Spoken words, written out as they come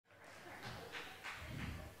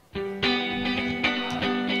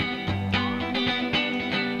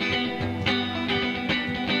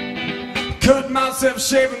cut myself,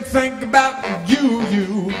 shave and think about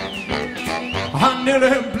you. I nearly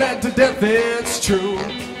bled to death, it's true.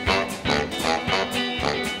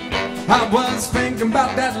 I was thinking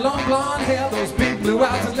about that long blonde hair, those big blue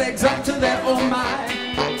eyes and legs up to their oh my.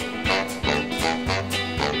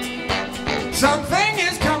 Something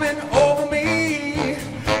is coming over me.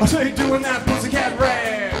 I say doing that pussycat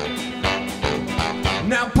rag.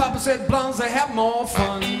 Now Papa said blondes, they have more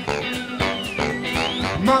fun.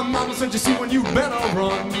 My mama said, you see, when you better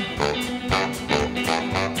run.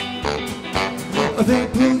 They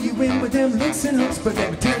pull you in with them links and hooks, but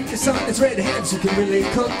let me tell you, son, it's redheads who can really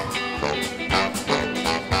cook.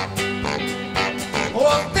 Oh,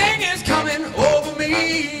 a thing is coming over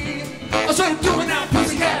me. I started doing that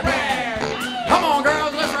pussycat rag. Come on,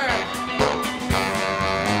 girls, let's rag.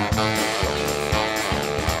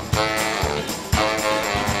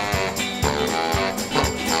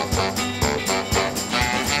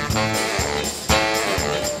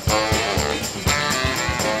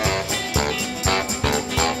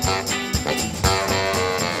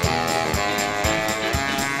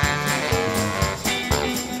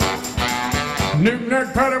 Knick-knack,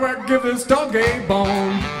 paddywhack, give this dog a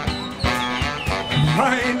bone.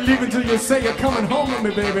 I ain't leaving till you say you're coming home with me,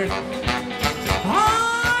 baby.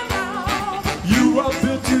 Oh, no. You are